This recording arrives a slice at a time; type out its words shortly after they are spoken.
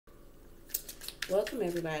Welcome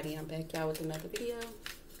everybody, I'm back y'all with another video.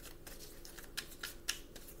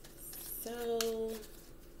 So,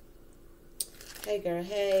 hey girl,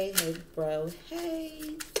 hey bro,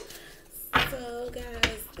 hey. So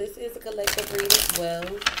guys, this is a collective read as well.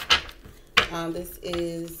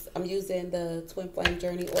 I'm using the Twin Flame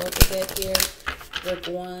Journey Oracle deck here. We're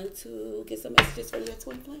going to get some messages from your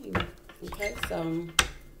Twin Flame. Okay, so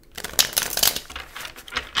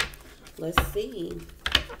let's see.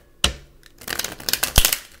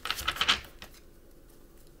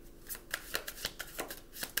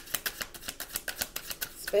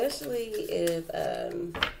 Especially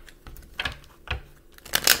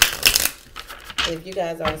if you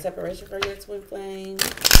guys are in separation from your Twin Flame.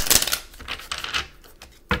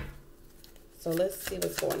 So let's see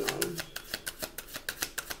what's going on.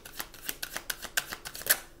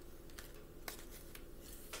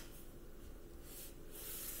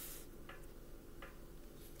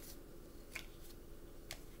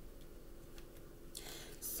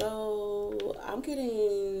 So I'm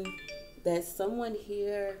getting that someone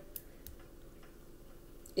here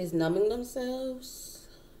is numbing themselves.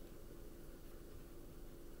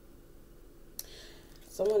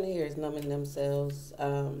 Someone here is numbing themselves.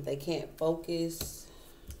 They can't focus.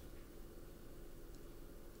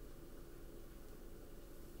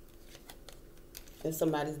 And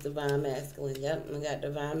somebody's divine masculine. Yep, I got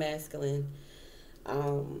divine masculine.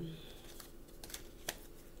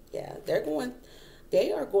 Yeah,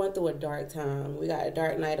 they are going through a dark time. We got a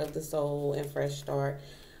dark night of the soul and fresh start.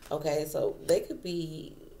 Okay, so they could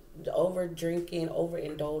be over drinking,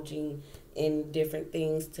 overindulging in different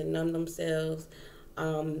things to numb themselves.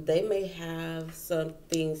 They may have some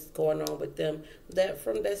things going on with them that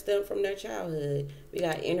stem from their childhood. We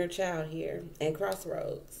got inner child here and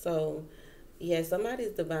crossroads. So yeah,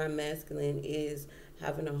 somebody's divine masculine is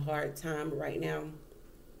having a hard time right now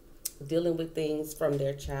dealing with things from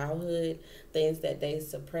their childhood, things that they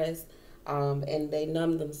suppress, and they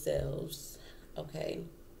numb themselves. Okay,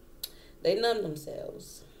 they numb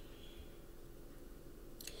themselves.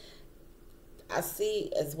 I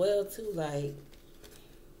see as well too, like,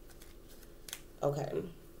 okay,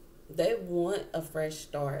 they want a fresh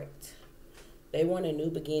start. They want a new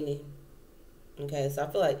beginning. Okay, so I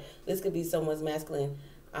feel like this could be someone's masculine.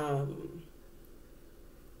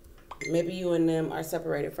 Maybe you and them are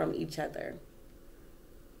separated from each other.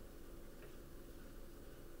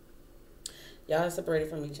 Y'all are separated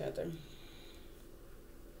from each other.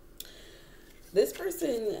 This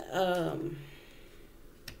person,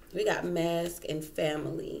 we got mask and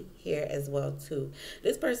family here as well too.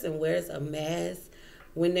 This person wears a mask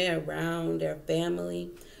when they're around their family.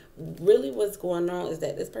 Really what's going on is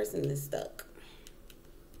that this person is stuck.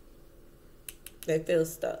 They feel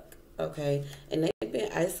stuck, okay? And they've been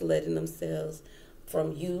isolating themselves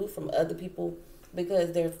from you, from other people,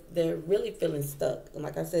 because they're really feeling stuck. And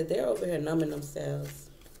like I said, they're over here numbing themselves.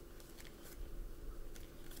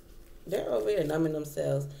 They're over here numbing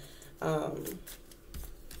themselves.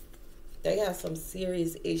 They have some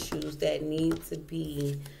serious issues that need to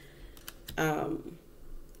be,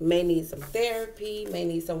 may need some therapy, may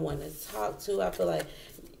need someone to talk to. I feel like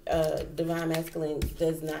divine masculine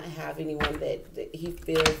does not have anyone that he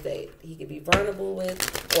feels that he could be vulnerable with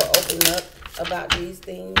or open up about these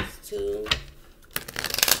things to.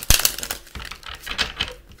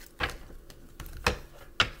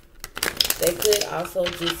 They could also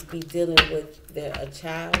just be dealing with a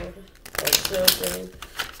child or children.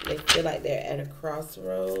 They feel like they're at a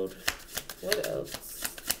crossroad. What else?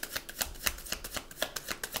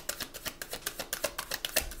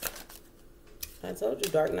 I told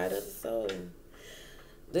you, dark night of the soul.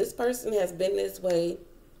 This person has been this way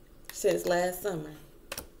since last summer.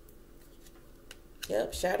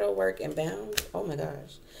 Yep, shadow work and bound. Oh my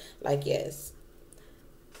gosh. Like, yes.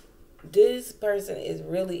 This person is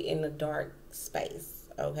really in a dark space,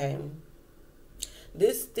 okay?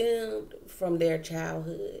 This stemmed from their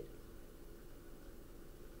childhood.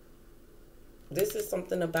 This is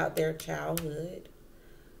something about their childhood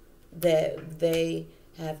that they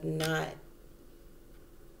have not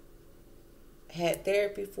had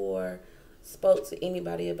therapy for, spoke to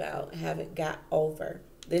anybody about, haven't got over.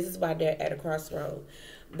 This is why they're at a crossroad.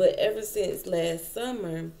 But ever since last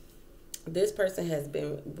summer, this person has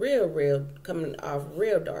been real, coming off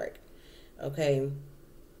real dark. Okay?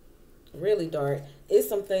 Really dark. It's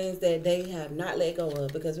some things that they have not let go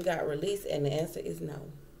of because we got release and the answer is no.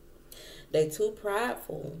 They too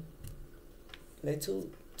prideful. They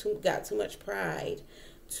got too much pride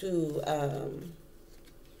to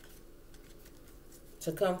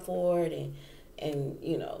come forward and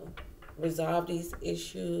you know, resolve these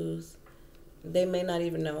issues. They may not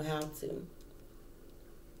even know how to.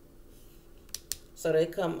 So they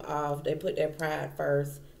come off, they put their pride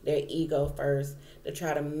first, their ego first, to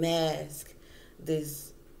try to mask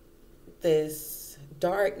this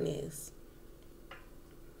darkness.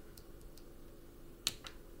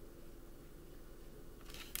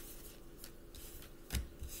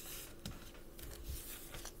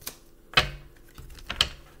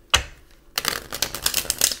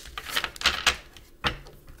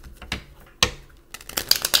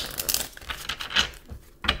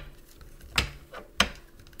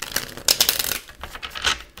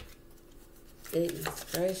 Goodness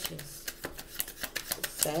gracious. It's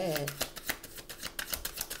sad.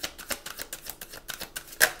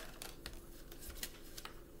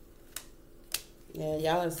 Yeah,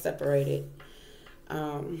 y'all are separated.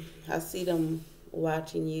 I see them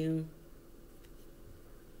watching you.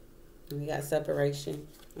 We got separation.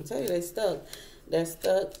 I tell you, they stuck. They're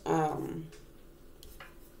stuck. They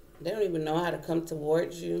don't even know how to come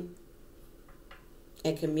towards you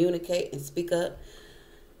and communicate and speak up.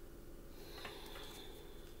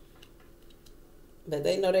 But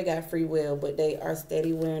they know they got free will, but they are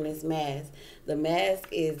steady wearing this mask. The mask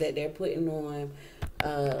is that they're putting on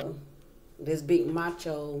this big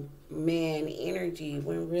macho man energy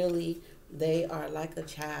when really they are like a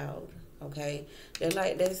child. Okay,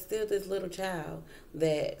 they're still this little child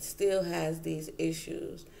that still has these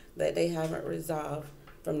issues that they haven't resolved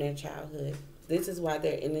from their childhood. This is why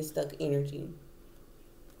they're in this stuck energy.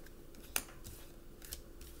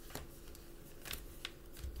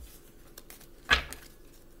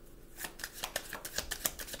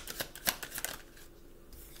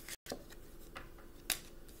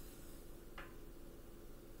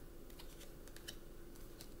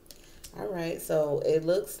 All right, so it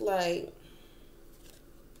looks like,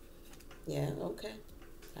 yeah, okay.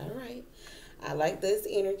 All right. I like this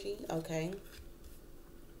energy, okay.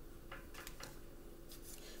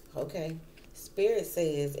 Okay. Spirit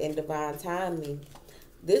says in divine timing,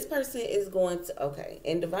 this person is going to, okay,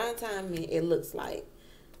 in divine timing, it looks like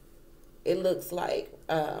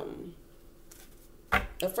a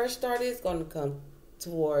fresh start is going to come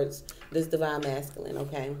towards this divine masculine,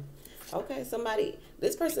 okay? Okay,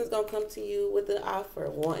 this person is going to come to you with an offer,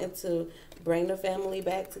 wanting to bring the family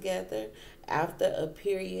back together after a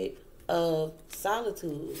period of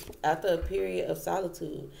solitude, after a period of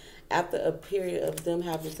them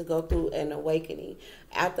having to go through an awakening,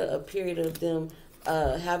 after a period of them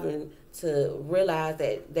having to realize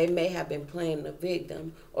that they may have been playing a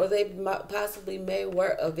victim, or they possibly may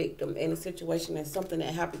were a victim in a situation that's something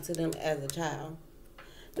that happened to them as a child.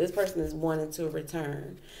 This person is wanting to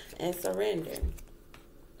return and surrender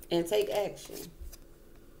and take action.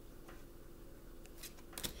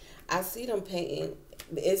 I see them painting.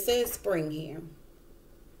 It says spring here.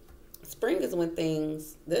 Spring is when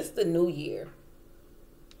this is the new year.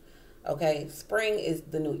 Okay, spring is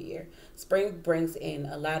the new year. Spring brings in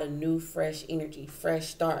a lot of new, fresh energy, fresh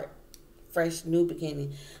start, fresh new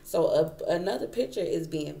beginning. So another picture is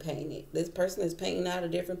being painted. This person is painting out a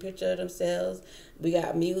different picture of themselves. We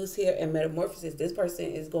got muse here and metamorphosis. This person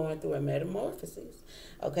is going through a metamorphosis.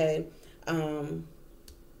 Okay,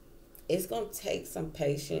 it's gonna take some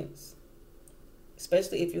patience,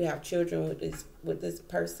 especially if you have children with this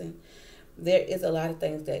person. There is a lot of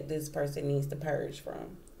things that this person needs to purge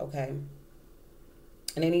from. Okay,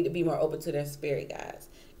 and they need to be more open to their spirit guides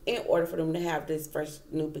in order for them to have this fresh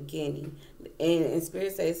new beginning. And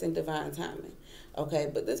spirit says it's in divine timing. Okay,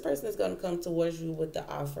 but this person is going to come towards you with the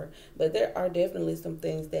offer. But there are definitely some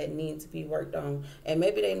things that need to be worked on. And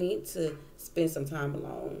maybe they need to spend some time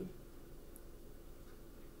alone.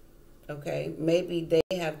 Okay, maybe they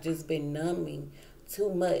have just been numbing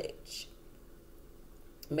too much.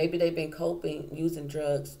 Maybe they've been coping using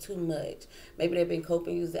drugs too much. Maybe they've been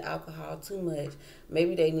coping using alcohol too much.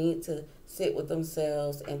 Maybe they need to sit with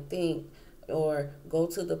themselves and think, or go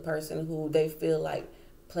to the person who they feel like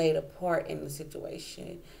played a part in the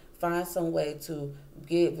situation. Find some way to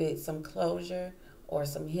give it some closure or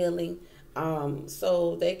some healing,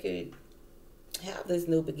 so they could have this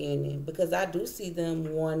new beginning. Because I do see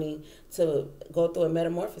them wanting to go through a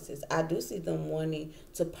metamorphosis. I do see them wanting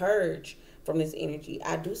to purge from this energy.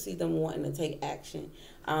 I do see them wanting to take action,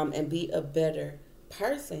 and be a better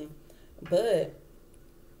person. But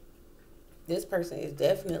this person is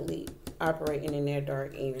definitely operating in their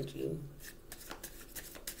dark energy.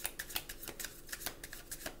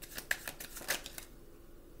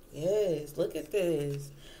 Yes, look at this.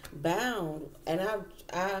 Bound. And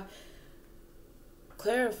I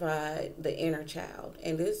clarified the inner child.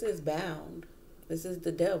 And this is bound. This is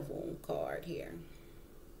the devil card here.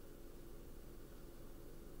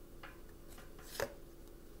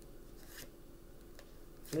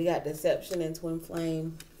 We got deception and twin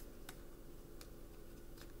flame.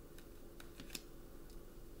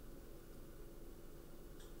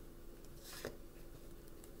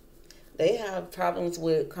 They have problems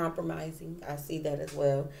with compromising. I see that as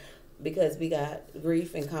well. Because we got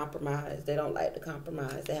grief and compromise. They don't like to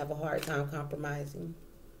compromise. They have a hard time compromising.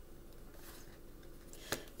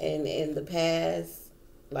 And in the past,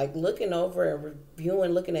 like looking over and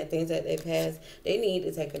reviewing, looking at things that they passed, they need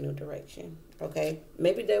to take a new direction. Okay?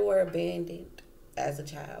 Maybe they were abandoned as a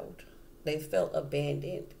child. They felt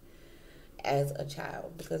abandoned as a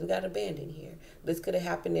child because we got abandoned here. This could have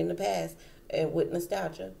happened in the past and with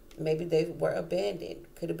nostalgia. Maybe they were abandoned.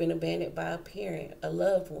 Could have been abandoned by a parent, a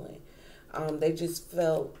loved one. They just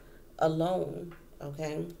felt alone.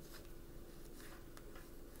 Okay?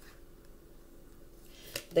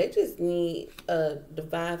 They just need a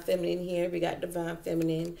divine feminine here. We got divine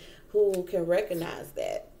feminine who can recognize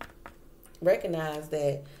that. Recognize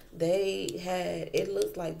that they had, it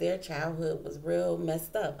looks like their childhood was real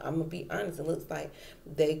messed up. I'm going to be honest. It looks like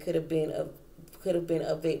they could have been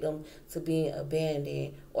a victim to being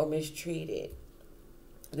abandoned or mistreated.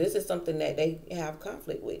 This is something that they have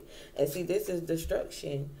conflict with. And see, this is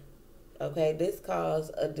destruction. Okay? This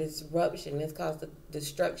caused a disruption. This caused a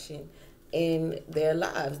destruction in their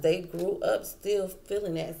lives. They grew up still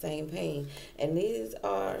feeling that same pain. And this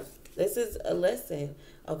is a lesson.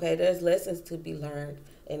 Okay, there's lessons to be learned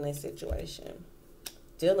in this situation.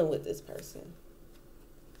 Dealing with this person.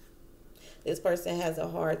 This person has a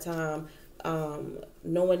hard time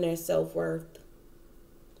knowing their self-worth.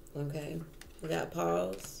 Okay, we got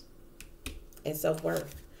pause and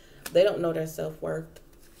self-worth. They don't know their self-worth.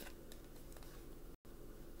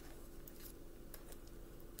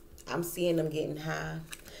 I'm seeing them getting high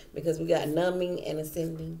because we got numbing and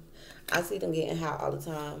ascending. I see them getting high all the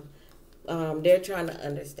time. They're trying to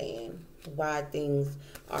understand why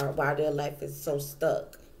why their life is so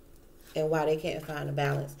stuck and why they can't find a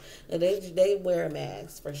balance. And they wear a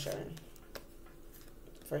mask for sure.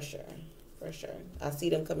 For sure. For sure. I see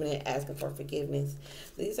them coming in asking for forgiveness.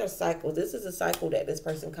 These are cycles. This is a cycle that this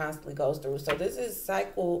person constantly goes through. So this is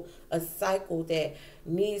a cycle that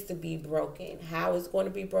needs to be broken. How it's going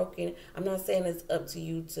to be broken, I'm not saying it's up to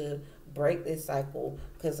you to break this cycle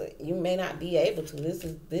because you may not be able to. This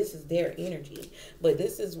is their energy. But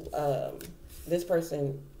this is this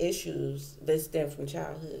person issues that stem from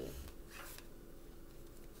childhood.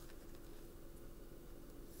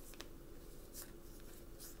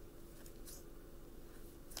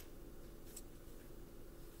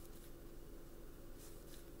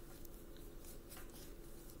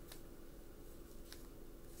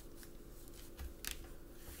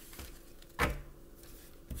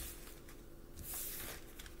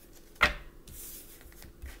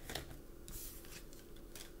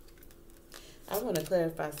 I want to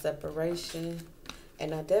clarify separation,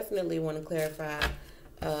 and I definitely want to clarify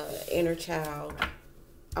inner child.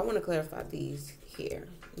 I want to clarify these here,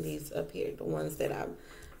 these up here, the ones that I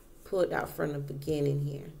pulled out from the beginning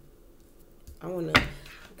here. I want to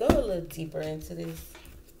go a little deeper into this.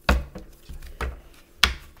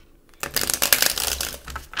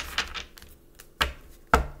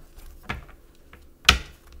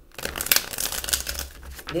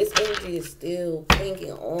 This energy is still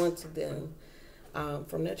clinging on to them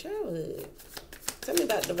from their childhood. Tell me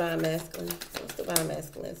about divine masculine. What's divine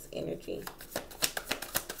masculine's energy?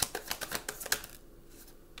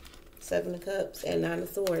 Seven of Cups and Nine of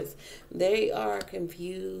Swords. They are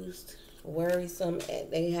confused, worrisome,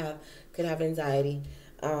 and they could have anxiety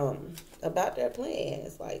about their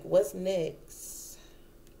plans. Like, what's next?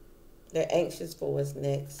 They're anxious for what's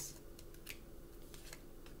next.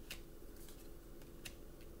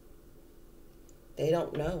 They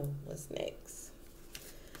don't know what's next.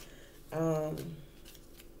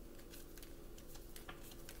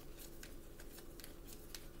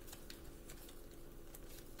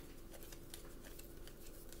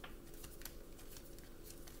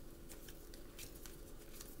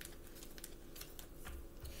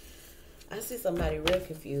 I see somebody real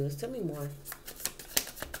confused. Tell me more.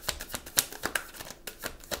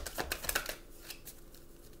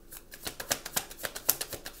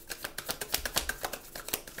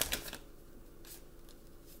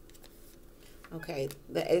 Okay,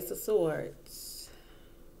 the Ace of Swords.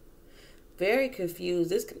 Very confused.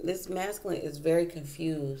 This masculine is very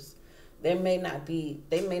confused. They may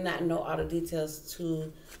not know all the details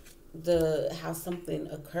to how something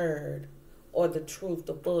occurred or the truth,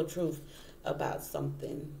 the full truth about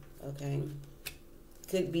something. Okay.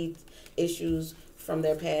 Could be issues from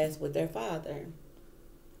their past with their father.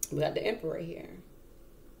 We got the Emperor here.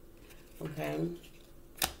 Okay.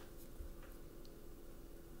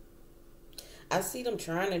 I see them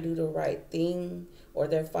trying to do the right thing, or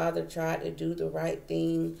their father tried to do the right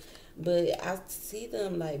thing, but I see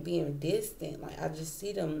them like being distant. Like I just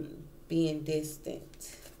see them being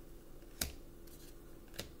distant.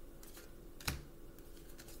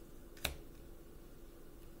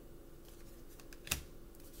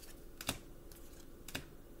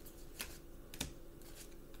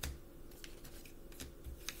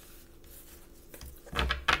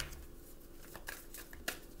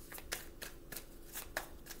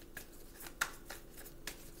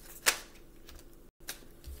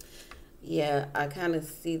 Yeah, I kind of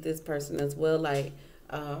see this person as well, like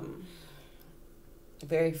um,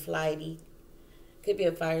 very flighty. Could be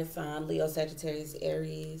a fire sign, Leo, Sagittarius,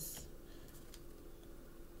 Aries.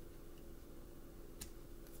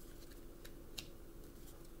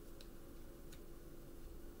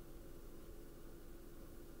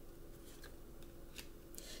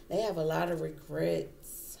 They have a lot of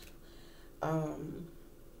regrets. Um,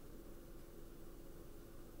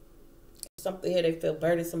 Something here they feel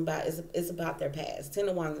burdensome about is about their past. Ten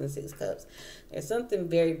of Wands and Six Cups. There's something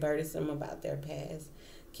very burdensome about their past.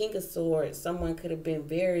 King of Swords. Someone could have been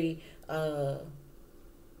very uh,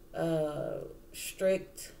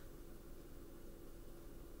 strict,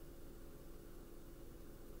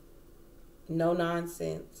 no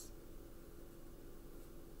nonsense.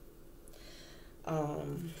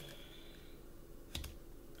 Um,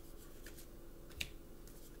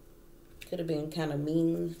 could have been kind of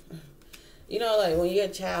mean. You know, like when you're a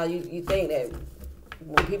child, you think that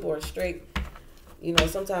when people are strict, you know,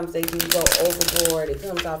 sometimes they do go overboard. It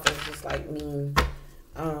comes off as just like mean.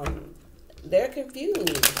 Um, they're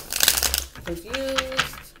confused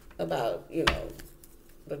about, you know,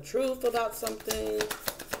 the truth about something.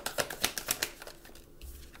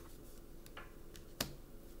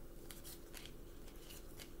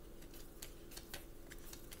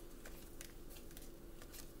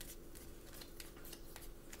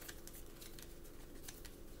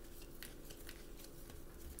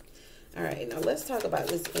 All right, now let's talk about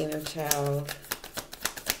this inner child.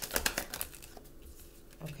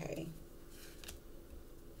 Okay.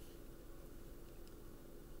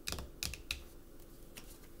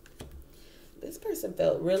 This person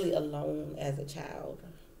felt really alone as a child.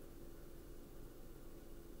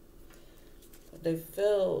 They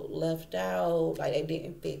felt left out, like they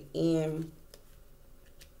didn't fit in.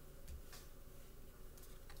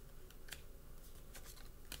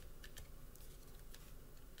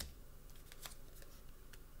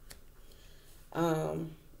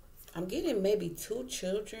 I'm getting maybe two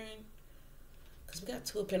children, because we got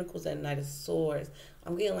Two of Pentacles and Knight of Swords.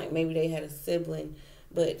 I'm getting like maybe they had a sibling,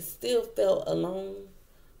 but still felt alone.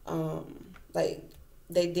 Like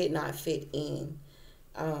they did not fit in.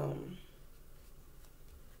 Um,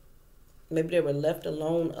 Maybe they were left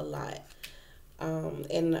alone a lot.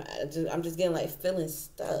 And I'm just getting like feeling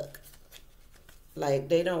stuck. Like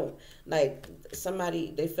they don't, like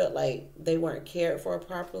somebody, they felt like they weren't cared for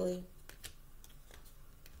properly.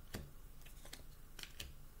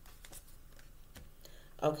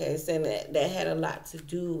 Okay, saying that had a lot to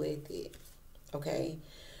do with it. Okay.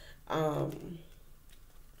 Um,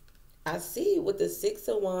 I see with the Six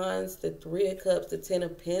of Wands, the Three of Cups, the Ten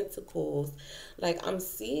of Pentacles, like I'm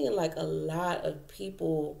seeing like a lot of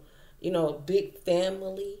people, you know, a big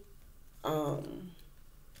family. Um,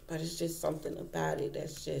 but it's just something about it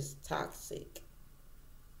that's just toxic.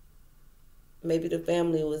 Maybe the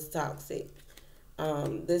family was toxic.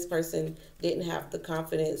 This person didn't have the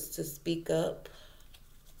confidence to speak up.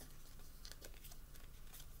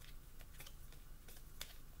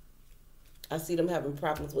 I see them having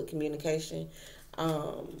problems with communication.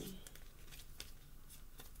 Um,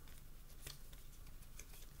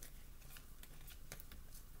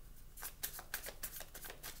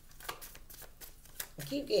 I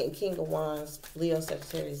keep getting King of Wands, Leo,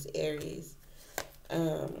 Sagittarius, Aries.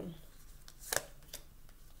 Um,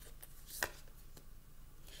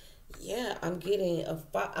 yeah, I'm getting a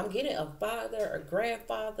father, a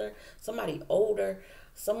grandfather, somebody older.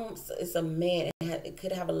 It's a man. It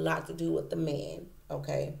could have a lot to do with the man.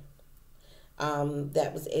 Okay,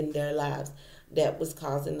 that was in their lives that was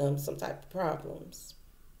causing them some type of problems.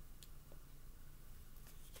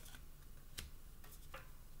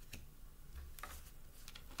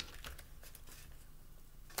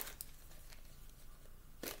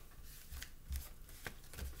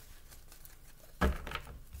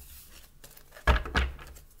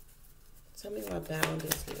 Tell me my bound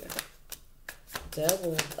is here.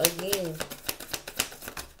 Devil again.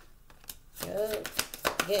 Yep.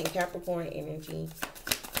 Getting Capricorn energy.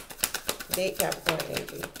 Big Capricorn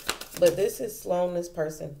energy. But this has slowed this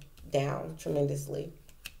person down tremendously.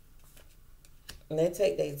 And they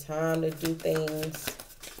take their time to do things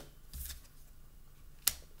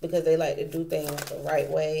because they like to do things the right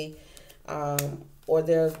way. Or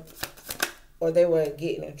they were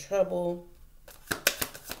getting in trouble.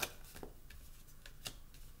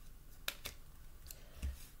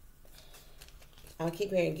 I keep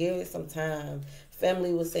hearing, give it some time.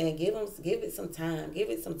 Family was saying, give it some time, give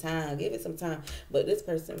it some time, give it some time. But this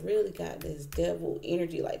person really got this devil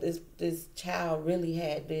energy. Like this child really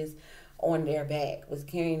had this on their back, was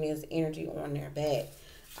carrying this energy on their back.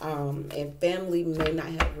 And family may not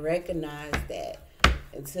have recognized that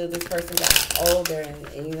until this person got older,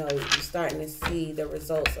 and you know, you're starting to see the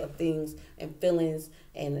results of things and feelings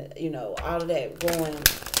and, you know, all of that going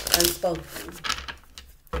unspoken.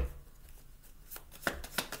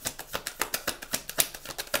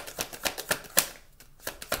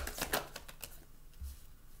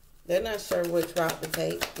 They're not sure which route to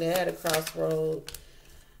take. They're at a crossroad.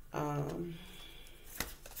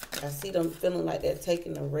 I see them feeling like they're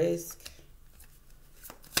taking a risk.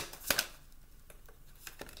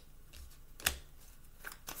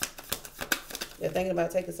 They're thinking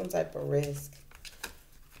about taking some type of risk.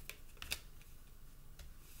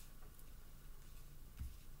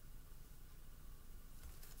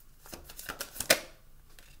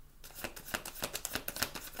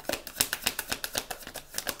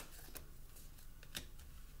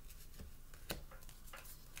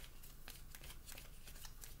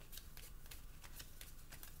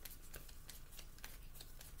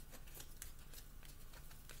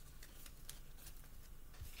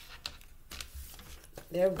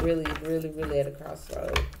 They're really, really, really at a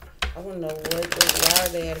crossroad. I want to know why are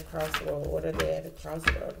they at a crossroad? What are they at a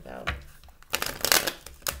crossroad about?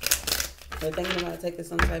 They're thinking about taking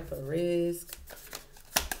some type of risk.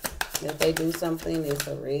 If they do something, it's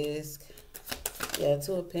a risk. Yeah,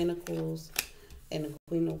 Two of Pentacles and the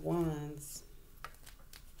Queen of Wands.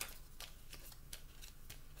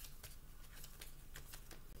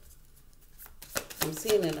 I'm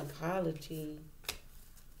seeing an apology.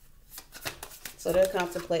 So they're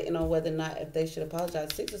contemplating on whether or not if they should apologize.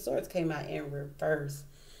 Six of Swords came out in reverse.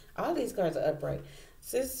 All these cards are upright.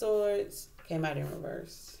 Six of Swords came out in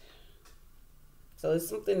reverse. So it's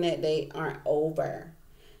something that they aren't over.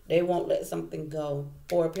 They won't let something go.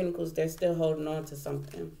 Four of Pentacles, they're still holding on to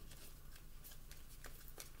something.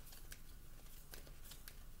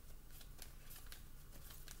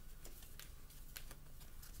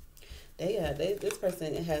 This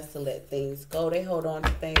person has to let things go. They hold on to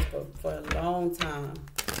things for a long time.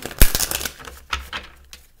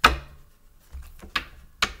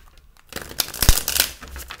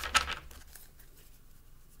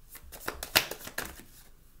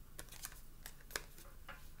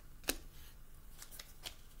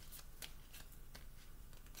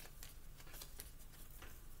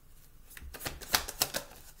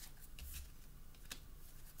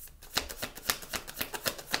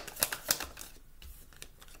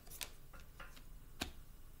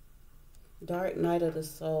 Dark Night of the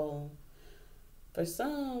Soul. For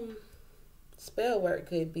some, spell work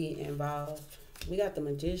could be involved. We got the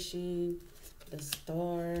Magician, the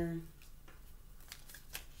Star.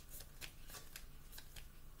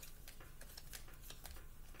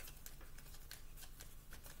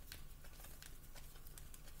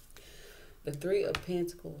 The Three of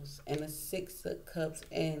Pentacles and the Six of Cups.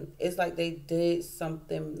 And it's like they did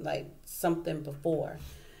something before.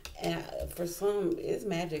 And for some, it's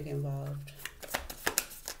magic involved.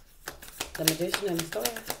 The Magician and the Star.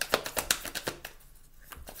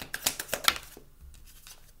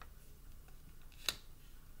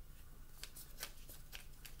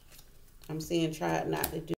 I'm seeing try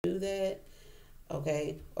not to do that.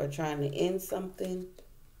 Okay. Or trying to end something.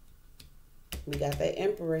 We got that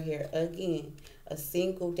Emperor here again. A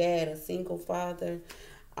single dad, a single father.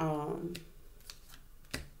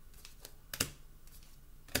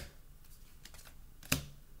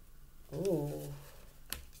 Ooh.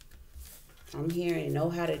 I'm hearing know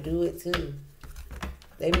how to do it too.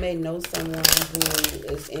 They may know someone who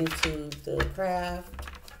is into the craft.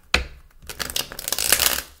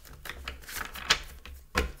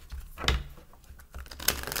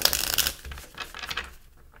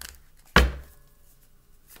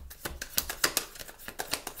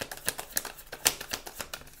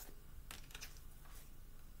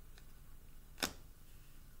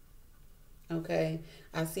 Okay,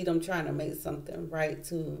 I see them trying to make something right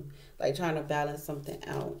too, like trying to balance something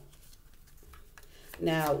out.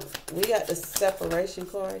 Now, we got the separation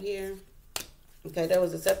card here. Okay, there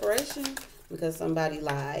was a separation because somebody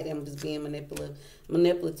lied and was being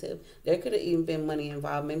manipulative. There could have even been money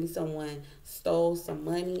involved. Maybe someone stole some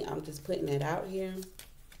money. I'm just putting it out here.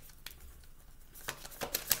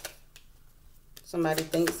 Somebody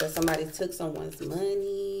thinks that somebody took someone's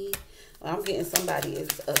money. I'm getting somebody is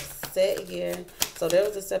upset here. So there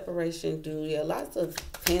was a separation due. Yeah, lots of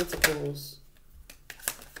pentacles.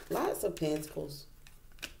 Lots of pentacles.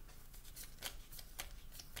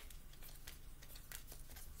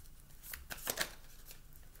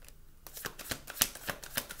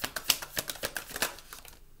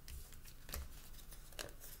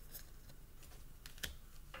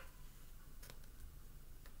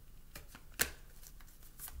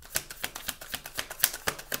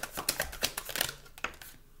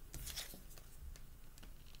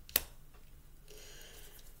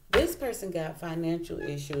 This person got financial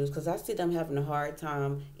issues because I see them having a hard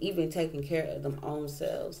time even taking care of them own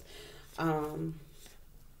selves. Um,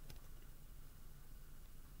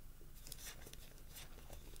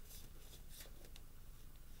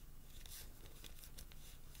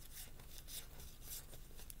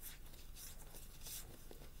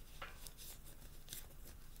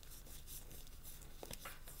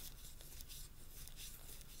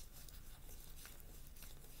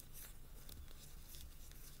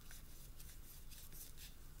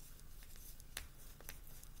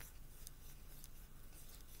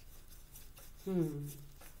 hmm.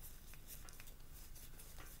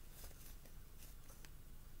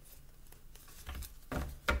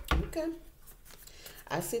 Okay.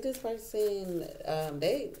 I see this person.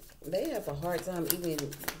 They have a hard time even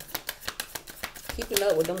keeping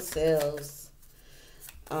up with themselves.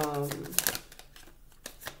 Um,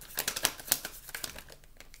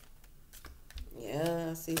 yeah,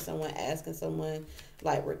 I see someone asking someone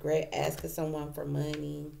like regret asking someone for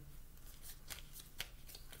money.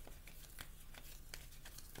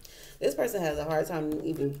 This person has a hard time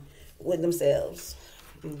even with themselves.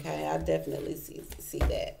 Okay, I definitely see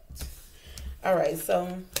that. All right,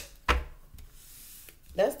 so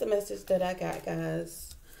that's the message that I got,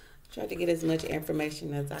 guys. Tried to get as much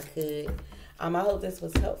information as I could. I hope this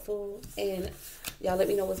was helpful, and y'all let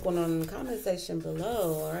me know what's going on in the comment section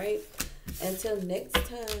below. All right. Until next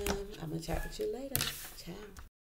time, I'm gonna chat with you later. Ciao.